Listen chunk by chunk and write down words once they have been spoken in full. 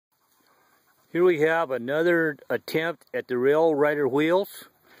Here we have another attempt at the rail rider wheels.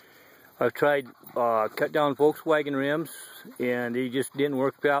 I've tried cut down Volkswagen rims and they just didn't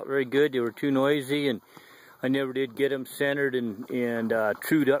work out very good. They were too noisy and I never did get them centered and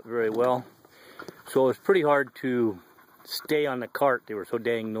trued up very well. So it was pretty hard to stay on the cart. They were so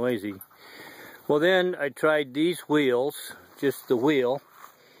dang noisy. Well, then I tried these wheels, just the wheel,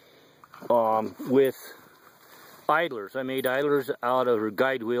 with idlers. I made idlers out of, or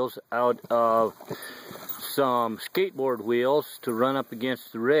guide wheels out of some skateboard wheels to run up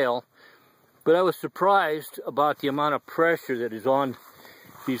against the rail. But I was surprised about the amount of pressure that is on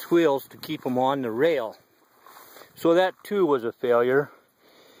these wheels to keep them on the rail. So that too was a failure.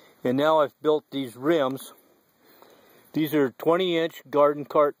 And now I've built these rims. These are 20-inch garden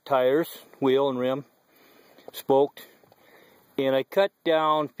cart tires, wheel and rim, spoked. And I cut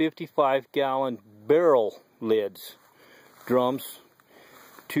down 55-gallon barrel lids, drums,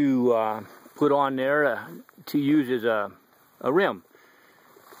 to put on there to use as a rim.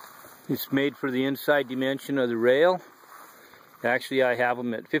 It's made for the inside dimension of the rail. Actually, I have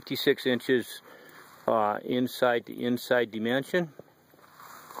them at 56 inches inside the inside dimension.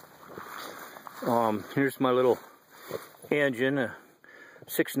 Here's my little engine, a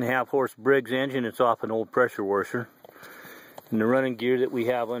 6.5 horse Briggs engine. It's off an old pressure washer. And the running gear that we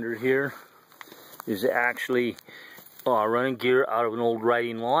have under here is actually running gear out of an old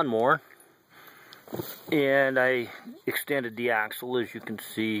riding lawnmower. And I extended the axle, as you can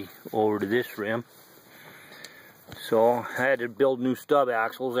see, over to this rim. So I had to build new stub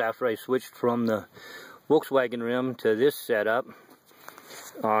axles after I switched from the Volkswagen rim to this setup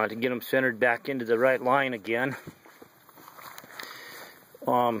to get them centered back into the right line again.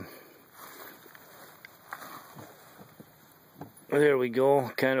 There we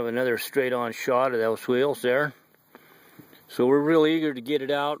go, kind of another straight-on shot of those wheels there. So we're real eager to get it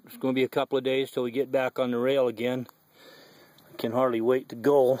out. It's going to be a couple of days till we get back on the rail again. I can hardly wait to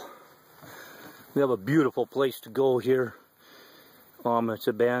go. We have a beautiful place to go here. It's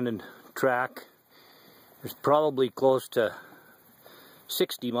abandoned track. There's probably close to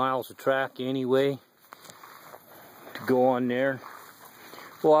 60 miles of track anyway to go on there.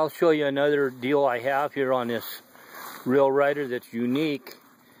 Well, I'll show you another deal I have here on this rail rider that's unique.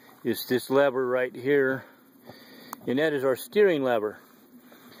 It's this lever right here. And that is our steering lever.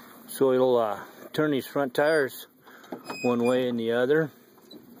 So it'll turn these front tires one way and the other.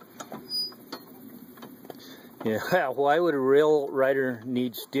 Yeah, why would a rail rider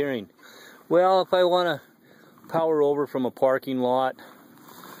need steering? Well, if I want to power over from a parking lot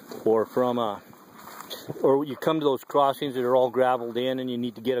or from or you come to those crossings that are all graveled in and you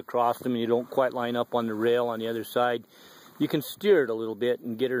need to get across them and you don't quite line up on the rail on the other side, you can steer it a little bit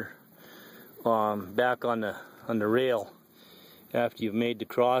and get her back on the rail after you've made the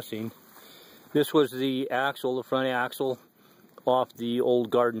crossing. This was the axle, the front axle, off the old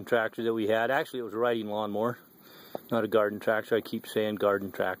garden tractor that we had. Actually, it was a riding lawnmower, not a garden tractor. I keep saying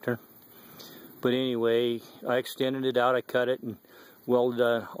garden tractor. But anyway, I extended it out. I cut it and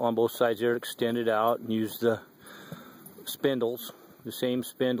welded on both sides there, extended out, and used the spindles, the same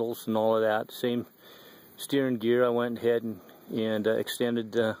spindles and all of that, same steering gear. I went ahead and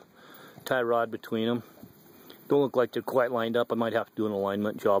extended the tie rod between them. Don't look like they're quite lined up. I might have to do an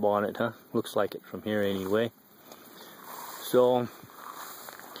alignment job on it, huh? Looks like it from here anyway. So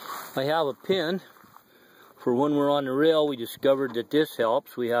I have a pin for when we're on the rail. We discovered that this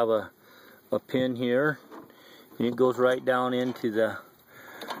helps. We have a pin here, and it goes right down into the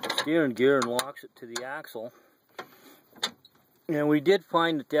steering gear and locks it to the axle. And we did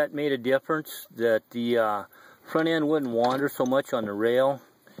find that that made a difference, that the front end wouldn't wander so much on the rail.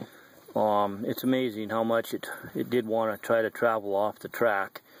 It's amazing how much it did want to try to travel off the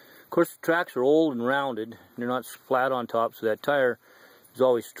track. Of course, the tracks are old and rounded. They're not flat on top, so that tire is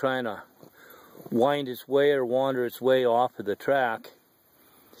always trying to wind its way or wander its way off of the track.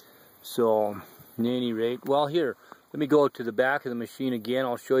 So, at any rate, well, here, let me go to the back of the machine again.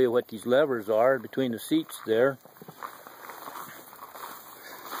 I'll show you what these levers are between the seats there.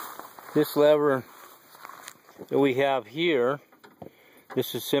 This lever that we have here,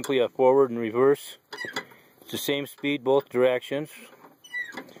 this is simply a forward and reverse. It's the same speed both directions.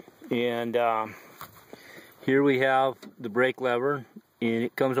 And here we have the brake lever, and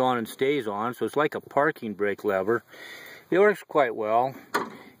it comes on and stays on, so it's like a parking brake lever. It works quite well.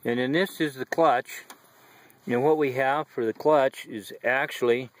 And then this is the clutch. And what we have for the clutch is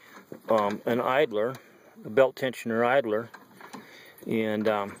actually an idler, a belt tensioner idler. And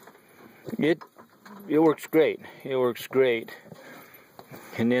it works great. It works great.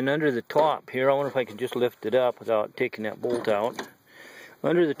 And then under the top here, I wonder if I can just lift it up without taking that bolt out.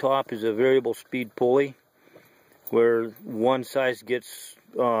 Under the top is a variable speed pulley, where one size gets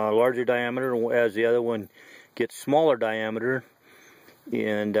larger diameter as the other one gets smaller diameter,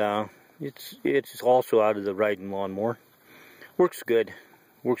 and it's also out of the riding lawnmower. Works good,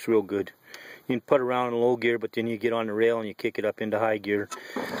 works real good. You can put it around in low gear, but then you get on the rail and you kick it up into high gear.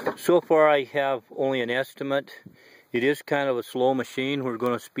 So far I have only an estimate. It is kind of a slow machine. We're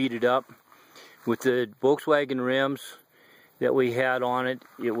going to speed it up. With the Volkswagen rims that we had on it,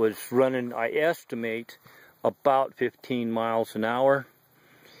 it was running, I estimate, about 15 miles an hour.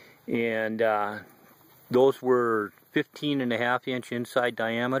 And those were 15.5-inch inside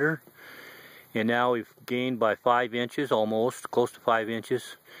diameter. And now we've gained by 5 inches, almost, close to 5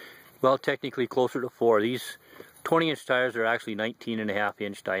 inches. Well, technically closer to 4. These 20-inch tires are actually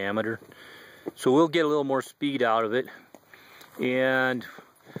 19.5-inch diameter. So we'll get a little more speed out of it. And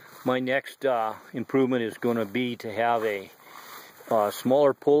my next improvement is going to be to have a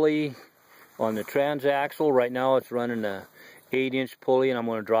smaller pulley on the transaxle. Right now it's running a 8-inch pulley, and I'm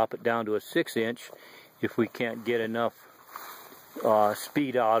going to drop it down to a 6-inch if we can't get enough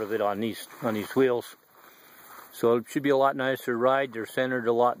speed out of it on these wheels. So it should be a lot nicer to ride. They're centered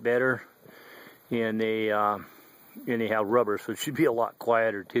a lot better, and they have rubber, so it should be a lot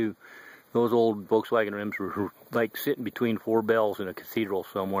quieter too. Those old Volkswagen rims were like sitting between 4 bells in a cathedral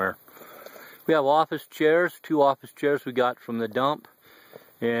somewhere. We have office chairs, 2 office chairs we got from the dump,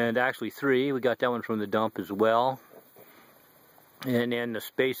 and actually 3. We got that one from the dump as well. And then the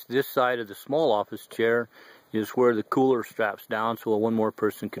space this side of the small office chair is where the cooler straps down, so one more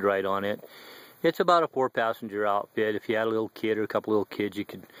person could ride on it. It's about a 4-passenger outfit. If you had a little kid or a couple little kids, you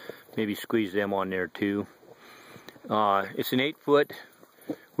could maybe squeeze them on there too. It's an 8-foot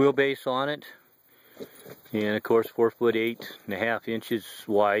wheelbase on it, and of course 4 foot 8.5 inches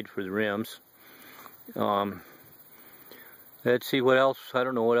wide for the rims. Let's see what else. I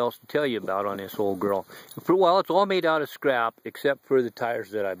don't know what else to tell you about on this old girl. Well, it's all made out of scrap except for the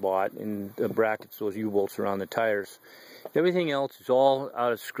tires that I bought and the brackets, those U-bolts around the tires. Everything else is all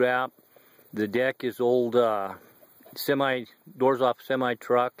out of scrap. The deck is old doors off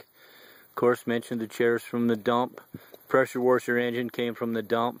semi-truck. Of course, mentioned the chairs from the dump. Pressure washer engine came from the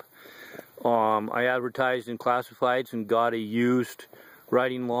dump. I advertised in classifieds and got a used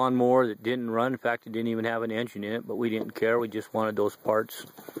riding lawnmower that didn't run. In fact, it didn't even have an engine in it, but we didn't care. We just wanted those parts.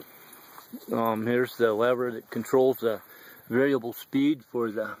 Here's the lever that controls the variable speed for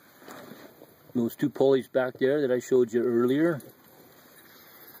those 2 pulleys back there that I showed you earlier.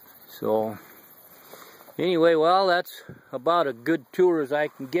 So anyway, well, that's about a good tour as I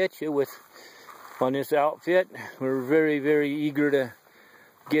can get you on this outfit. We're very, very eager to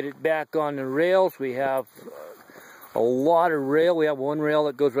get it back on the rails. We have a lot of rail. We have one rail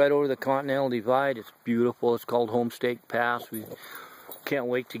that goes right over the Continental Divide. It's beautiful. It's called Homestake Pass. We can't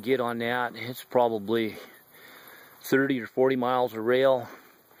wait to get on that. It's probably 30 or 40 miles of rail.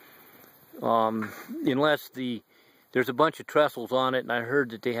 Unless there's a bunch of trestles on it, and I heard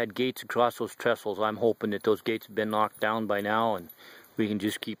that they had gates across those trestles. I'm hoping that those gates have been knocked down by now and we can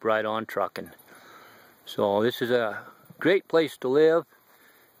just keep right on trucking. So this is a great place to live.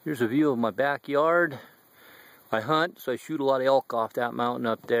 Here's a view of my backyard. I hunt, so I shoot a lot of elk off that mountain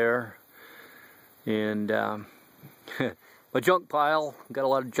up there. And my junk pile, got a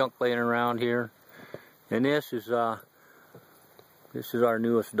lot of junk laying around here. And this is our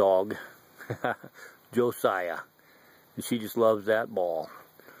newest dog, Josiah. And she just loves that ball.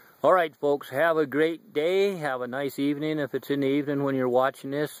 All right, folks, have a great day. Have a nice evening if it's in the evening when you're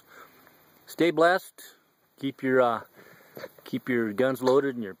watching this. Stay blessed. Keep your guns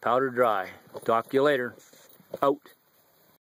loaded and your powder dry. Talk to you later. Out.